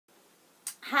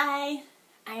Hi,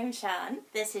 I'm Sean.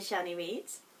 This is Shawnee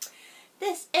Reads.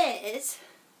 This is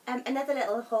another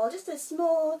little haul, just a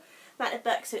small amount of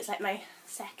books, so it's like my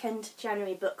second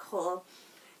January book haul,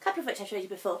 a couple of which I showed you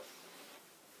before.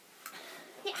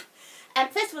 Yeah.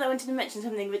 First of all, I wanted to mention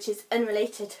something which is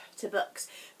unrelated to books,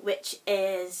 which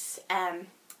is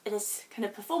this kind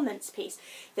of performance piece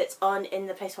that's on in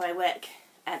the place where I work,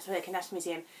 so I work in National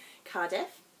Museum,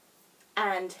 Cardiff,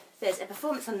 and there's a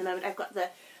performance on at the moment. I've got the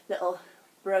little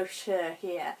brochure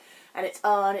here, and it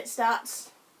starts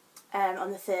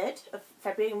on the 3rd of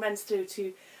February and runs through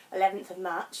to 11th of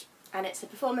March, and it's a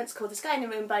performance called The Sky in the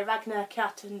Room by Ragnar.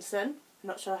 I'm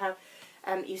not sure how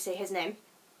you say his name,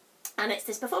 and it's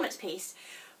this performance piece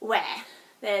where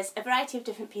there's a variety of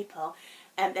different people,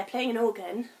 they're playing an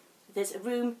organ. There's a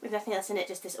room with nothing else in it,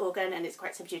 just this organ, and it's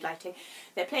quite subdued lighting.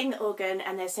 They're playing the organ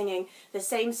and they're singing the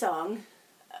same song,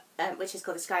 which is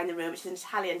called The Sky in the Room, which is an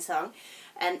Italian song,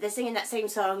 and they're singing that same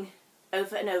song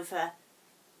over and over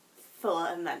for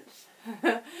a month.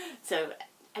 So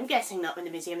I'm guessing not when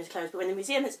the museum is closed, but when the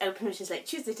museum is open, which is like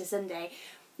Tuesday to Sunday,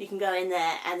 you can go in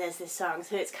there and there's this song.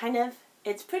 So it's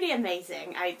pretty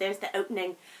amazing. There was the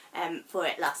opening for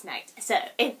it last night. So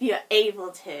if you're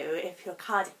able to, if you're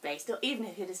Cardiff based, or even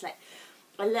if you're just like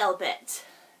a little bit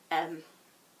kind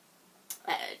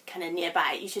of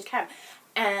nearby, you should come.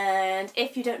 And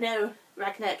if you don't know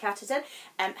Ragnar, have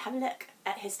a look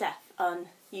at his stuff on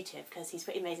YouTube, because he's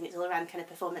pretty amazing. It's all around kind of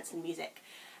performance and music.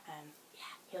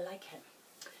 Yeah, you'll like him.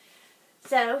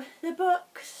 So the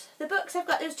books I've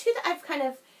got, there's two that I've kind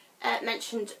of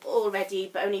mentioned already,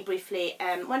 but only briefly.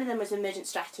 One of them was Emergent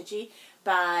Strategy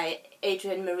by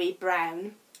Adrienne Maree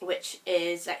Brown, which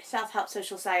is like self-help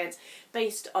social science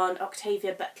based on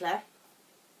Octavia Butler.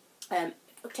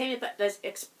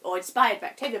 Inspired by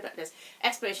Octavia Butler's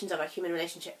explorations of our human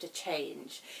relationship to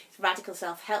change. It's radical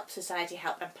self-help, society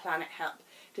help and planet help,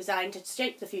 designed to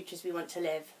shape the futures we want to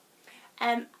live.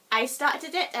 I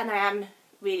started it and I am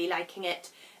really liking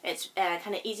it. It's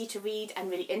kind of easy to read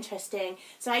and really interesting.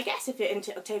 So I guess if you're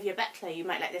into Octavia Butler, you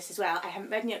might like this as well. I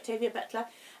haven't read any Octavia Butler.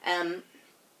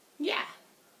 Yeah,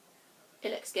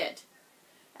 it looks good.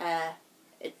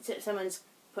 Someone's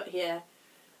put here,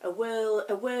 a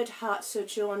word heart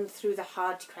sojourn through the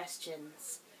hard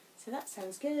questions. So that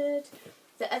sounds good.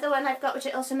 The other one I've got, which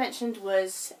I also mentioned,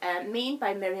 was Mean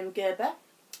by Myriam Gurba,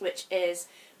 which is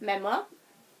memoir.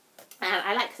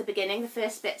 I like the beginning. The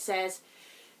first bit says,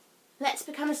 "Let's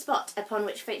become a spot upon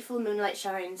which fateful moonlight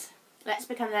shines. Let's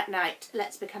become that night.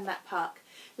 Let's become that park.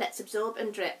 Let's absorb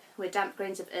and drip. We're damp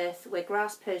grains of earth. We're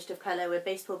grass purged of colour. We're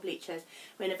baseball bleachers.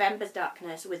 We're November's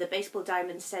darkness. We're the baseball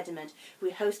diamond sediment.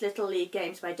 We host little league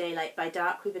games by daylight. By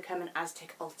dark we become an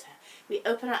Aztec altar. We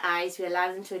open our eyes. We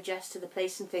allow them to adjust to the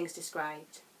place and things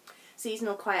described.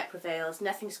 Seasonal quiet prevails.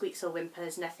 Nothing squeaks or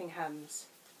whimpers. Nothing hums."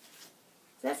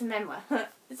 So that's a memoir.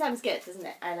 It sounds good, doesn't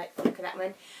it? I like the look of that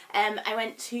one.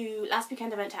 Last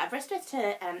weekend I went to Aberystwyth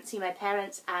to see my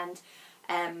parents, and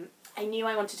I knew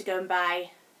I wanted to go and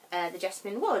buy the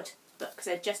Jesmyn book, because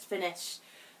I'd just finished,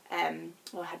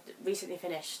 or had recently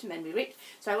finished Men We Read.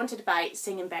 So I wanted to buy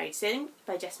Sing and Buried Sing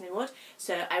by Jesmyn Wood.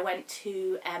 So I went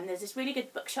to, there's this really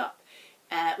good bookshop,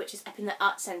 which is up in the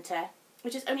Art Centre,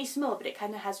 which is only small, but it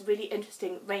kind of has a really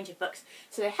interesting range of books.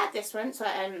 So they had this one, so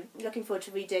I'm looking forward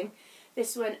to reading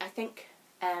this one. I think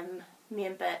me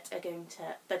and Bert are going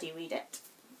to buddy read it.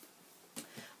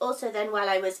 Also then, while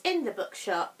I was in the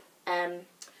bookshop,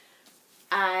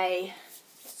 I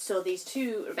saw these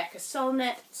two Rebecca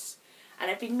Solnits,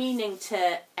 and I've been meaning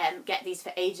to get these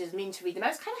for ages, meaning to read them. I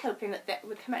was kind of hoping that that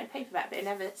would come out in paperback, but it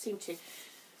never seemed to.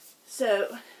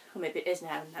 So, or maybe it is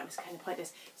now, and that was kind of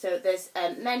pointless. So there's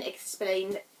Men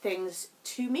Explain Things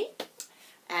to Me,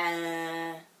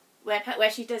 where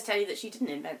she does tell you that she didn't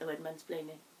invent the word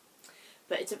mansplaining.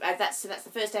 But that's the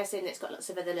first essay, and it's got lots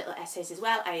of other little essays as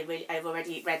well. I've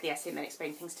already read the essay Men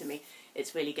Explain Things to Me.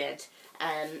 It's really good.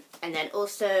 And then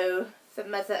also The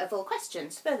Mother of All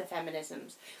Questions, Further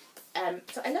Feminisms.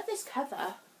 So I love this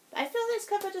cover, but I feel this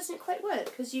cover doesn't quite work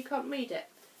because you can't read it.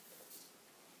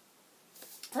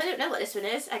 I don't know what this one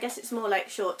is. I guess it's more like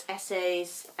short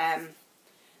essays.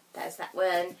 There's that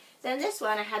one. Then this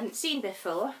one I hadn't seen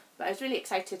before, but I was really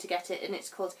excited to get it, and it's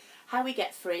called How We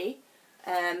Get Free,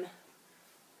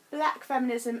 Black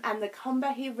Feminism and the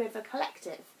Combahee River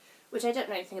Collective, which I don't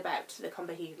know anything about, the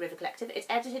Combahee River Collective. It's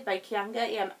edited by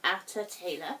Keeanga-Yamahta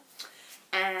Taylor,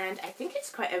 and I think it's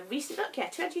quite a recent book, yeah,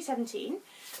 2017,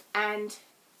 and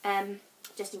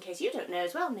just in case you don't know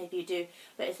as well, maybe you do,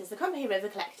 but it says the Combahee River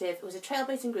Collective was a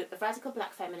trailblazing group of radical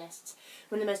black feminists,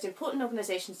 one of the most important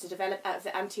organisations to develop out of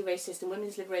the anti-racist and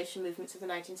women's liberation movements of the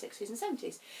 1960s and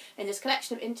 70s. In this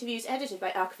collection of interviews edited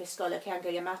by archivist scholar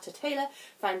Keeanga-Yamahta Taylor,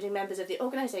 founding members of the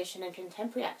organisation and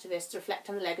contemporary activists reflect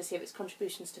on the legacy of its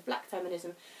contributions to black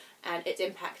feminism and its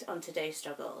impact on today's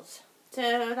struggles. So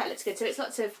that looks good. So it's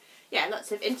lots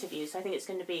of interviews. So I think it's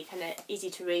going to be kind of easy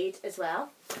to read as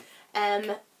well.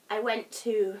 When I went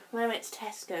to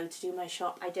Tesco to do my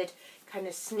shop, I did kind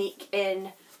of sneak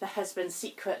in The Husband's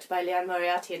Secret by Liane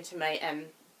Moriarty into my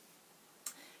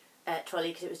trolley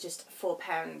because it was just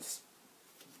 £4.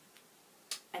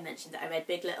 I mentioned that I read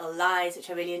Big Little Lies, which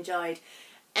I really enjoyed.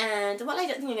 And while I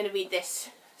don't think I'm going to read this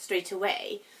straight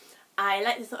away, I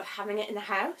like the thought of having it in the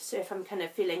house. So if I'm kind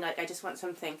of feeling like I just want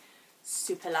something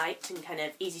super light and kind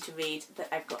of easy to read, that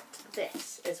I've got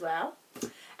this as well.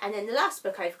 And then the last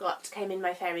book I've got came in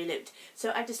my Fairy Loot.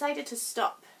 So I've decided to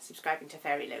stop subscribing to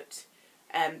Fairy Loot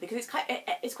because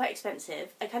it's quite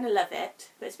expensive. I kind of love it,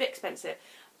 but it's a bit expensive.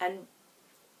 And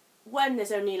one,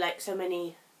 there's only like so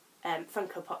many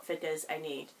Funko Pop figures I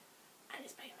need, and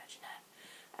it's pretty much enough.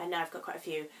 And now I've got quite a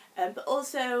few. But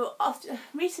also,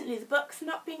 recently the books have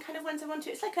not been kind of ones I want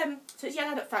to. It's like so it's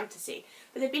young adult fantasy,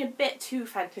 but they've been a bit too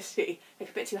fantasy, like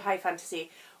a bit too high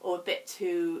fantasy, or a bit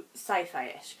too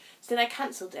sci-fi-ish. So then I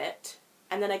cancelled it,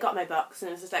 and then I got my box, and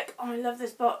I was just like, oh, I love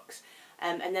this box.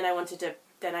 And then I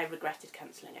regretted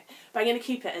cancelling it. But I'm going to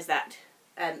keep it as that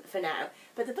for now.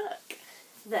 But the book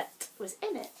that was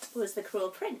in it was The Cruel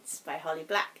Prince by Holly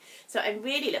Black. So I'm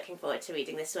really looking forward to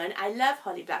reading this one. I love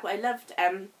Holly Black. What I loved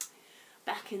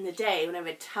back in the day when I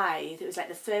read Tithe, it was like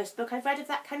the first book I've read of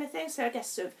that kind of thing, so I guess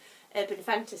sort of urban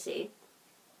fantasy.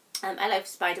 I love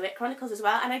Spiderwick Chronicles as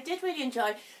well, and I did really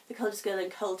enjoy The Coldest Girl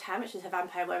in Cold Town, which was a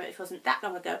vampire one, which wasn't that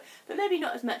long ago, but maybe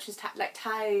not as much as like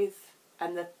Tithe,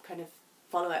 and the kind of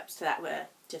follow-ups to that were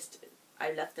just,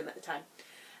 I loved them at the time.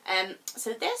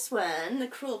 So this one, The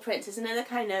Cruel Prince, is another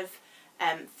kind of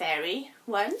fairy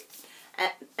one.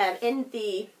 In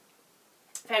the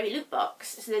Fairy Loot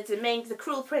box, so there's the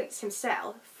Cruel Prince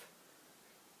himself.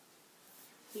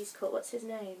 He's called, what's his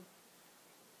name?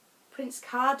 Prince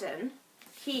Carden.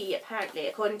 He apparently,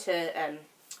 according to,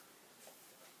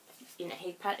 he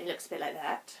apparently looks a bit like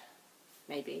that.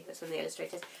 Maybe, that's one of the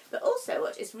illustrators. But also,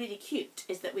 what is really cute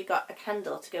is that we got a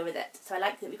candle to go with it. So I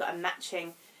like that we got a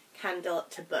matching candle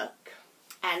to book.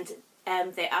 And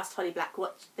they asked Holly Black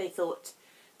what they thought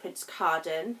Prince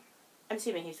Carden, I'm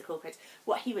assuming he's the Cruel Prince,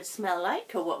 what he would smell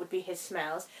like, or what would be his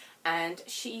smells. And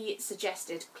she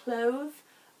suggested clove,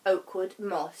 oakwood,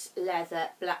 moss, leather,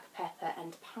 black pepper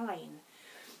and pine.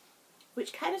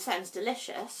 Which kind of sounds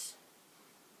delicious,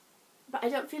 but I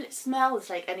don't feel it smells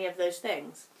like any of those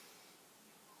things.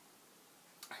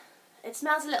 It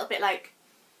smells a little bit like,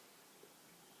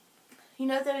 you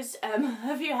know those,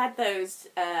 have you had those,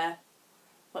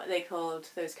 what are they called,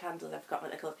 those candles, I've forgotten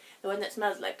what they're called, the one that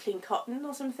smells like clean cotton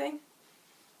or something?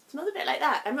 It smells a bit like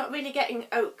that. I'm not really getting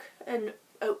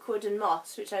oakwood and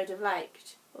moss, which I would have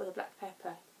liked, or the black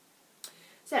pepper.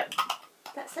 So,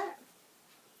 that's that.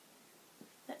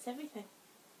 That's everything.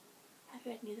 Have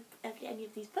you read any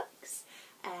of these books?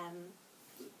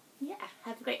 Yeah,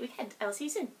 have a great weekend. I will see you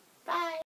soon. Bye!